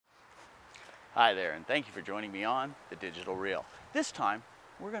Hi there, and thank you for joining me on The Digital Reel. This time,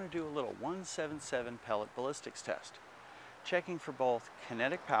 we're going to do a little 177 pellet ballistics test, checking for both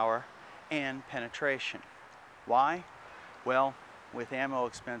kinetic power and penetration. Why? Well, with ammo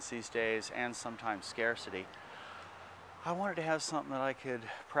expense these days and sometimes scarcity, I wanted to have something that I could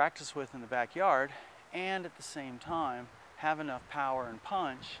practice with in the backyard and at the same time have enough power and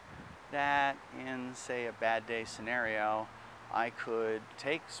punch that in, say, a bad day scenario, I could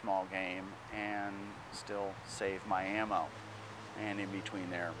take small game and still save my ammo, and in between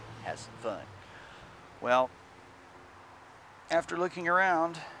there have some fun. Well, after looking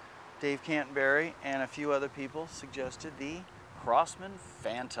around, Dave Canterbury and a few other people suggested the Crosman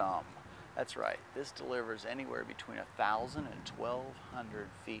Phantom. That's right, this delivers anywhere between 1,000 and 1,200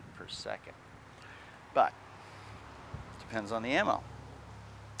 feet per second. But it depends on the ammo,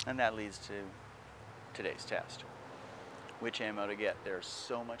 and that leads to today's test. Which ammo to get. There's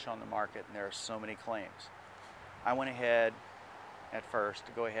so much on the market and there are so many claims. I went ahead at first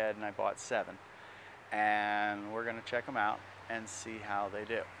to go ahead and I bought 7, and we're going to check them out and see how they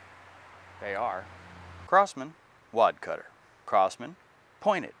do. They are Crosman Wad Cutter, Crosman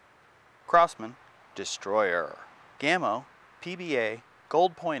Pointed, Crosman Destroyer, Gammo PBA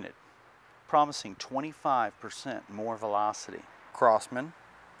Gold Pointed, promising 25% more velocity, Crosman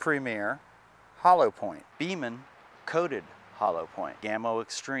Premier Hollow Point, Beeman Coated Hollow Point, Gammo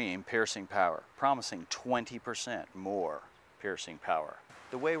Extreme Piercing Power, promising 20% more piercing power.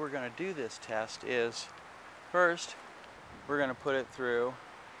 The way we're going to do this test is, first, we're going to put it through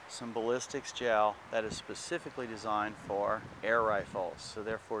some ballistics gel that is specifically designed for air rifles, so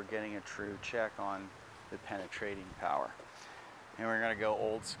therefore getting a true check on the penetrating power. And we're going to go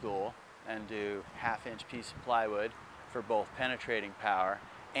old school and do half-inch piece of plywood for both penetrating power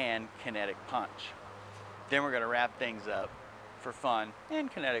and kinetic punch. Then we're going to wrap things up for fun and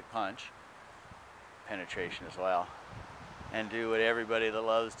kinetic punch, penetration as well, and do what everybody that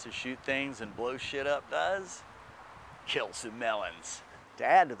loves to shoot things and blow shit up does: kill some melons. To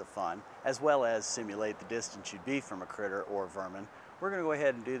add to the fun, as well as simulate the distance you'd be from a critter or vermin, we're going to go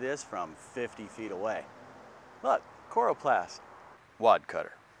ahead and do this from 50 feet away. Look, Coroplast Wad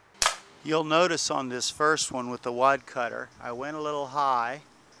Cutter. You'll notice on this first one with the Wad Cutter, I went a little high,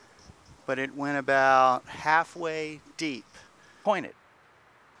 but it went about halfway deep. Pointed.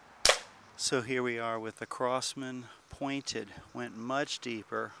 So here we are with the Crosman Pointed. Went much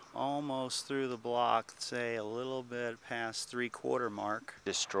deeper, almost through the block, say a little bit past 3/4 mark.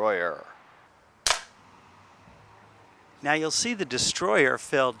 Destroyer. Now you'll see the Destroyer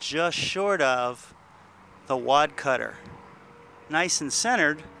fell just short of the Wad Cutter. Nice and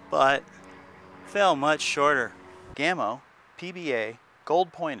centered, but fell much shorter. Gammo PBA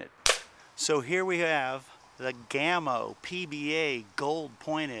Gold Pointed. So here we have the Gammo PBA Gold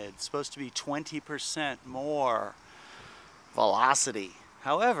Pointed, supposed to be 20% more velocity.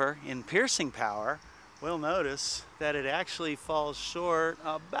 However, in piercing power, we'll notice that it actually falls short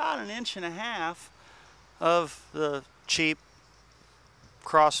about 1.5 inches of the cheap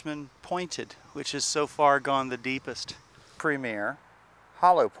Crosman Pointed, which has so far gone the deepest. Premier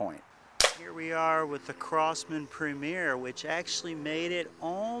Hollow Point. Here we are with the Crosman Premier, which actually made it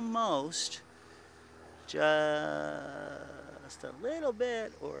almost just a little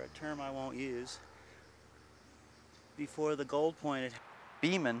bit, or a term I won't use, before the Gold Pointed.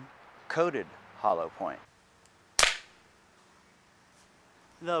 Beeman Coated Hollow Point.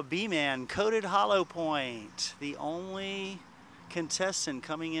 The Beeman Coated Hollow Point, the only contestant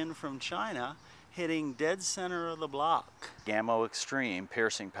coming in from China, hitting dead center of the block. Gammo Extreme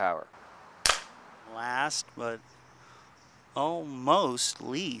Piercing Power. Last but almost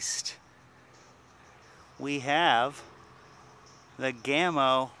least, we have the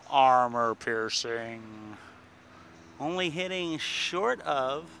Gammo Armor Piercing, only hitting short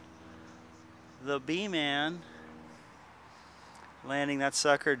of the Beeman, landing that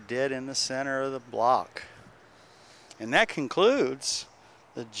sucker dead in the center of the block. And that concludes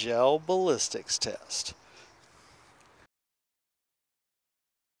the gel ballistics test.